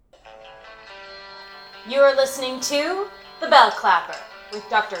You are listening to The Bell Clapper with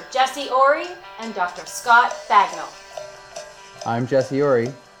Dr. Jesse Ori and Dr. Scott Bagnall. I'm Jesse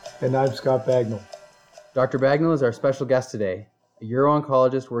Ori. And I'm Scott Bagnall. Dr. Bagnall is our special guest today, a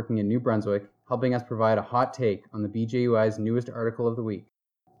uro-oncologist working in New Brunswick, helping us provide a hot take on the BJUI's newest article of the week.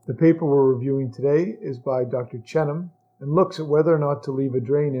 The paper we're reviewing today is by Dr. Chenham and looks at whether or not to leave a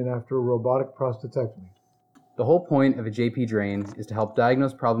drain in after a robotic prostatectomy. The whole point of a JP drain is to help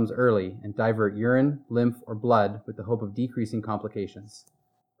diagnose problems early and divert urine, lymph, or blood with the hope of decreasing complications.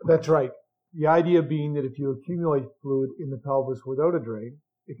 That's right. The idea being that if you accumulate fluid in the pelvis without a drain,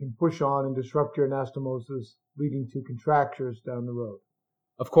 it can push on and disrupt your anastomosis, leading to contractures down the road.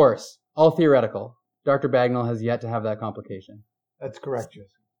 Of course, all theoretical. Dr. Bagnall has yet to have that complication. That's correct, Jesse.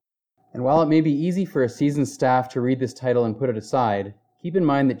 And while it may be easy for a seasoned staff to read this title and put it aside, keep in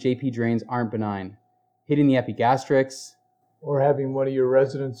mind that JP drains aren't benign. Hitting the epigastrics, or having one of your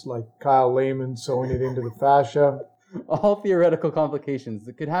residents like Kyle Lehman sewing it into the fascia, all theoretical complications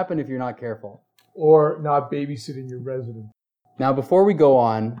that could happen if you're not careful. Or not babysitting your resident. Now, before we go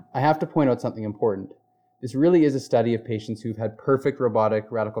on, I have to point out something important. This really is a study of patients who've had perfect robotic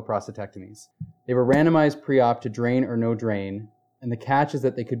radical prostatectomies. They were randomized pre-op to drain or no drain, and the catch is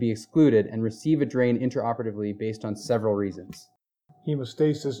that they could be excluded and receive a drain intraoperatively based on several reasons.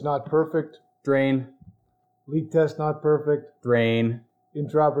 Hemostasis not perfect. Drain. Leak test not perfect. Drain.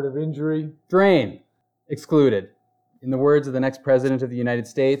 Intraoperative injury. Drain. Excluded. In the words of the next president of the United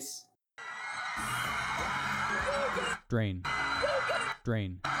States, drain.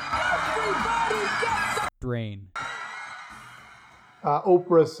 Drain. Drain.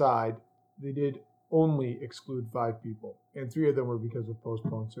 Oprah aside, they did only exclude 5 people, and 3 of them were because of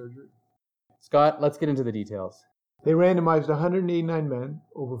postponed surgery. Scott, let's get into the details. They randomized 189 men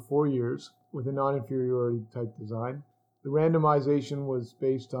over 4 years with a non-inferiority type design. The randomization was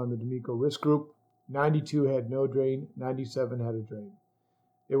based on the D'Amico risk group. 92 had no drain, 97 had a drain.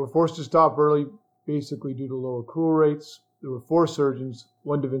 They were forced to stop early, basically due to low accrual rates. There were 4 surgeons,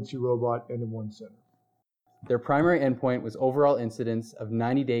 1 Da Vinci robot, and in 1 center. Their primary endpoint was overall incidence of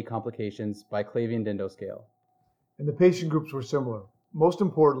 90-day complications by Clavien-Dindo scale. And the patient groups were similar. Most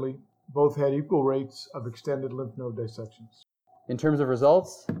importantly, both had equal rates of extended lymph node dissections. In terms of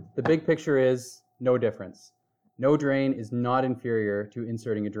results, the big picture is no difference. No drain is not inferior to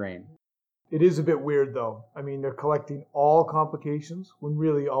inserting a drain. It is a bit weird though. I mean, they're collecting all complications when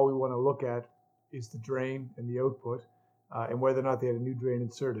really all we want to look at is the drain and the output and whether or not they had a new drain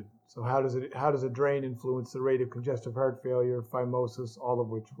inserted. So how does a drain influence the rate of congestive heart failure, phimosis, all of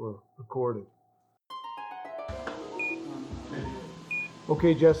which were recorded?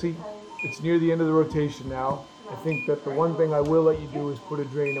 Okay, Jesse, it's near the end of the rotation now. I think that the one thing I will let you do is put a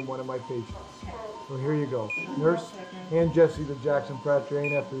drain in one of my patients. So here you go. Nurse, hand Jesse the Jackson Pratt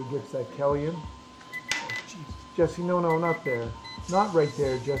drain after he gets that Kelly in. Oh, Jesus. Jesse, no, not there. Not right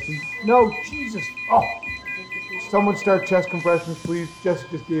there, Jesse. No, Jesus. Oh. Someone start chest compressions, please. Jesse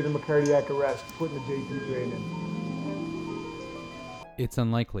just gave him a cardiac arrest, putting the JP drain in. It's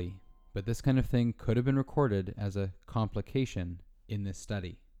unlikely, but this kind of thing could have been recorded as a complication in this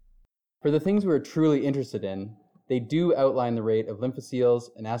study. For the things we're truly interested in, they do outline the rate of lymphoceles,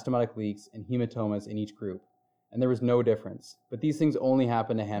 anastomotic leaks, and hematomas in each group, and there was no difference, but these things only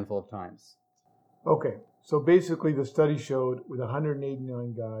happen a handful of times. Okay, so basically the study showed with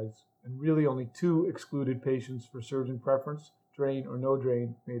 189 guys, and really only 2 excluded patients for surgeon preference, drain or no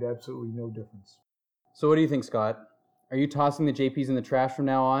drain, made absolutely no difference. So what do you think, Scott? Are you tossing the JPs in the trash from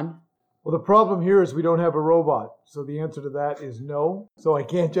now on? Well, the problem here is we don't have a robot, so the answer to that is no, so I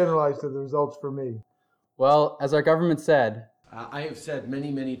can't generalize to the results for me. Well, as our government said, I have said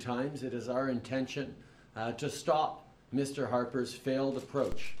many times it is our intention to stop Mr. Harper's failed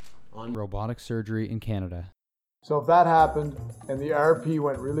approach on robotic surgery in Canada. So if that happened and the RP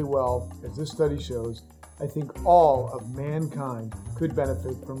went really well, as this study shows, I think all of mankind could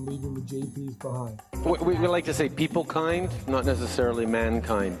benefit from leaving the JPs behind. We like to say people kind, not necessarily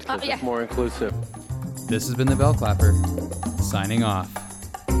mankind, because it's more inclusive. This has been The Bell Clapper, signing off.